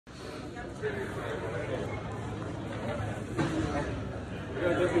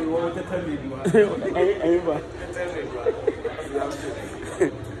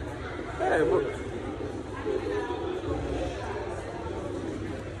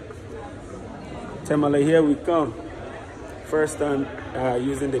Tamale, here we come. First time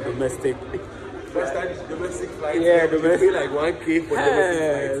using the domestic. First time domestic flight. Yeah, domestic. You pay like 1K for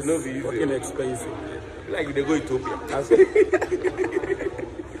domestic flights. No be easy. Fucking expensive. Like they go Ethiopia.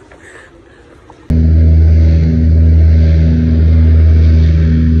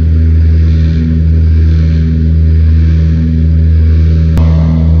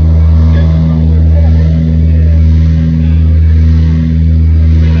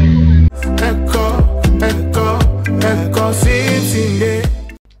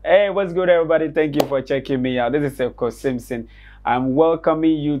 Hey, what's good, everybody? Thank you for checking me out. This is EKOW Simpson. I'm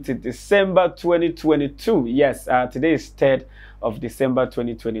welcoming you to December 2022. Yes, today is 3rd of December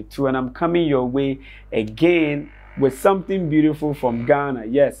 2022, and I'm coming your way again with something beautiful from Ghana.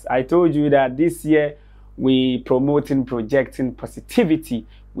 Yes, I told you that this year we projecting positivity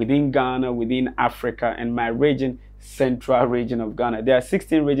within Ghana, within Africa, and my region, central region of Ghana. There are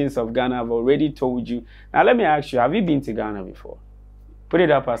 16 regions of Ghana. I've already told you. Now let me ask you, have you been to Ghana before? Put it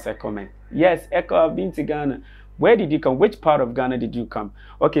up as a comment. Yes, EKOW, I've been to Ghana. Where did you come? Which part of Ghana did you come?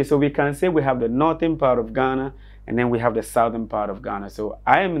 Okay, so we can say we have the northern part of Ghana, and then we have the southern part of Ghana. So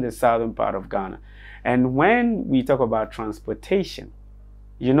I am in the southern part of Ghana. And when we talk about transportation,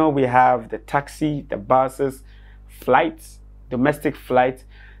 you know, we have the taxi, the buses, flights, domestic flights.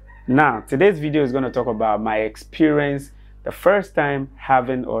 Now, today's video is going to talk about my experience, the first time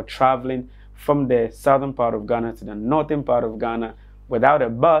having or traveling from the southern part of Ghana to the northern part of Ghana without a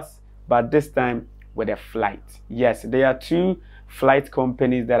bus, but this time with a flight. Yes, there are two flight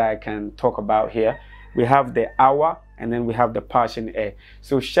companies that I can talk about here. We have the EKOW and then we have the Passion Air.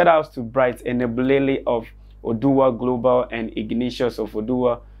 So shout outs to Bright and Nebulele of Oduwa Global and Ignatius of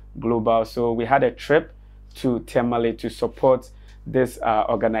Oduwa Global. So we had a trip to Tamale to support this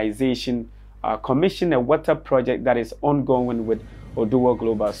organization, commission a water project that is ongoing with Oduwa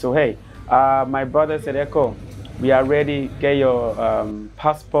Global. So hey, my brother said, EKOW, we are ready. Get your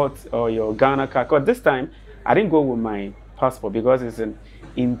passport or your Ghana card. Because this time I didn't go with my passport because it's an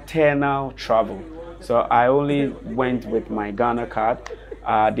internal travel. So I only went with my Ghana card.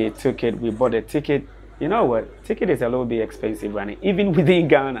 They took it. We bought a ticket. You know what? Ticket is a little bit expensive running, even within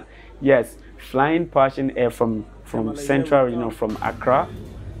Ghana. Yes, flying Passion Air from Central, you know, from Accra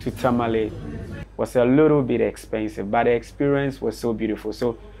to Tamale was a little bit expensive, but the experience was so beautiful.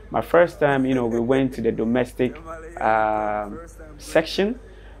 So my first time, you know, we went to the domestic section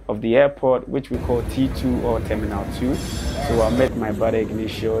of the airport, which we call T2 or Terminal 2. So I met my brother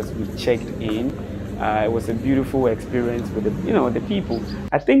Ignatius. We checked in. It was a beautiful experience with the, you know, the people.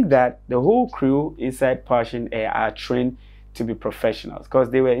 I think that the whole crew inside Passion Air are trained to be professionals because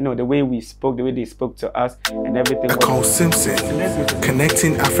they were, you know, the way we spoke, the way they spoke to us, and everything. EKOW Simpson,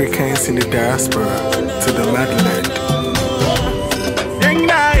 connecting Africans in the diaspora to the motherland.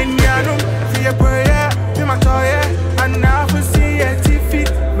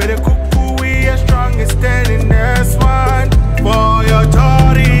 Standing as one for your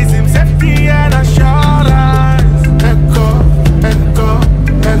tourism, safety and assurance.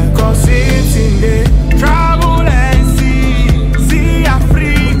 EKOW Simpson, travel and see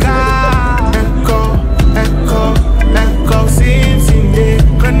Africa. EKOW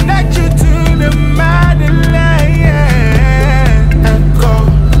Simpson, connect you to the motherland. EKOW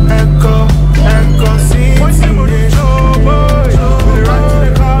Simpson.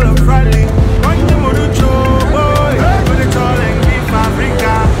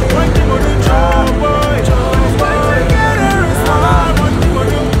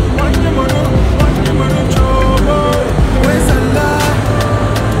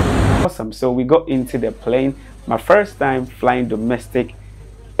 So we got into the plane. My first time flying domestic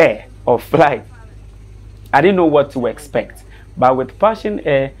air or flight. I didn't know what to expect. But with Passion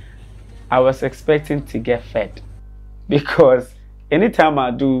Air, I was expecting to get fed. Because anytime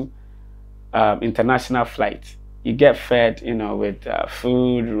I do international flights, you get fed, you know, with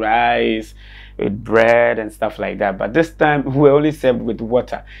food, rice, with bread and stuff like that. But this time we're only served with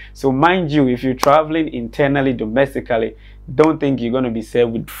water. So mind you, if you're traveling internally, domestically, don't think you're going to be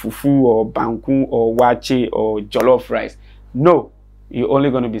served with fufu or banku or wache or jollof rice. No, you're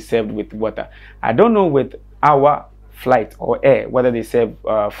only going to be served with water. I don't know with our flight or air whether they serve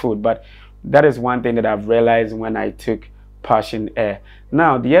food, but that is one thing that I've realized when I took Passion Air.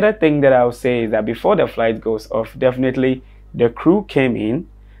 Now, the other thing that I'll say is that before the flight goes off, definitely the crew came in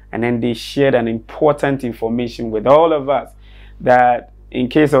and then they shared an important information with all of us that in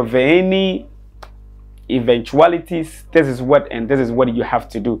case of any eventualities, this is what you have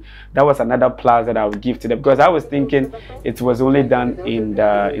to do. That was another plus that I would give to them, because I was thinking it was only done in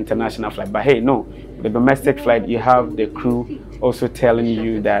the international flight, but hey, no, the domestic flight, you have the crew also telling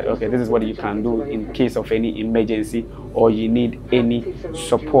you that, okay, this is what you can do in case of any emergency or you need any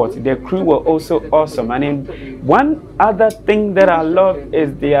support. The crew were also awesome. And then one other thing that I love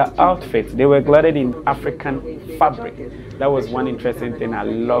is their outfits. They were clad in African fabric. That was one interesting thing I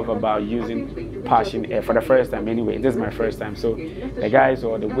love about using Passion Air for the first time. Anyway, this is my first time. So the guys,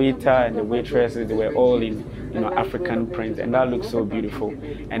 or the waiter and the waitresses, they were all in, you know, African prints, and that looks so beautiful.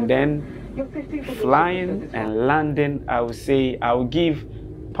 And then flying and landing, I would say I would give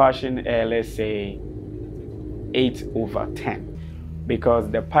Passion Air, let's say 8/10, because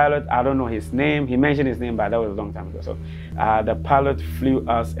the pilot, I don't know his name, he mentioned his name, but that was a long time ago. So the pilot flew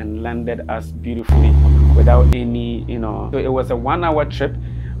us and landed us beautifully without any, you know, so it was a 1-hour trip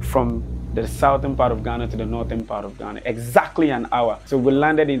from the southern part of Ghana to the northern part of Ghana, exactly an hour. So we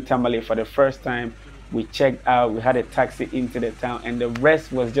landed in Tamale for the first time. We checked out, we had a taxi into the town, and the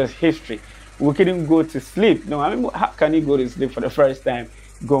rest was just history. We couldn't go to sleep. No, I mean, how can you go to sleep for the first time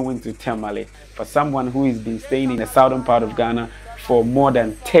going to Tamale? For someone who has been staying in the southern part of Ghana for more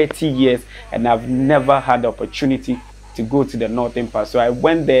than 30 years, and I've never had the opportunity to go to the northern part. So I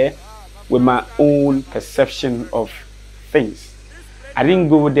went there with my own perception of things. I didn't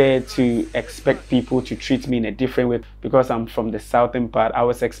go there to expect people to treat me in a different way because I'm from the southern part. I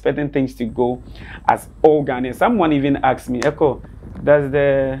was expecting things to go as all Ghanaians. Someone even asked me, Echo, does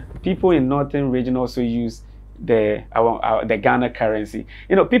the people in northern region also use the Ghana currency?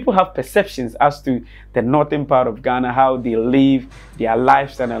 You know, people have perceptions as to the northern part of Ghana, how they live, their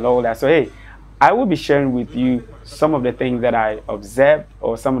lifestyle and all that. So hey, I will be sharing with you some of the things that I observed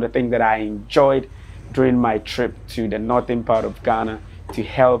or some of the things that I enjoyed during my trip to the northern part of Ghana to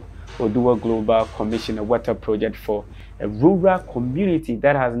help Oduwa Global commission a water project for a rural community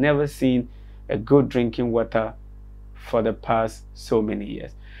that has never seen a good drinking water for the past so many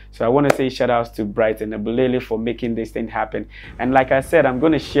years. So I want to say shout outs to Brighton and Abulele for making this thing happen. And like I said, I'm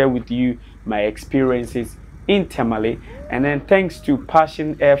going to share with you my experiences in Tamale, and then thanks to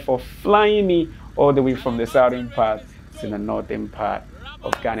Passion Air for flying me all the way from the southern part to the northern part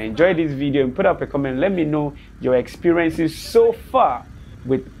of Ghana. Enjoy this video and put up a comment. Let me know your experiences so far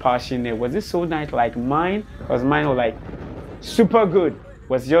with Passion Air. Was it so nice like mine? Was mine like super good?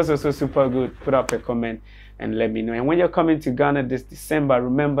 Was yours also super good? Put up a comment and let me know. And when you're coming to Ghana this December,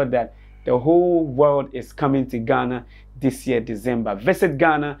 remember that the whole world is coming to Ghana this year, December. Visit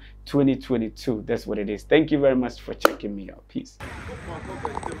Ghana 2022. That's what it is. Thank you very much for checking me out. Peace.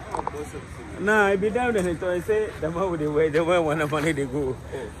 Nah, I be down there and I say the more they wait, the more when money they go.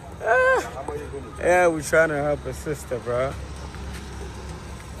 Yeah, we're trying to help a sister, bro.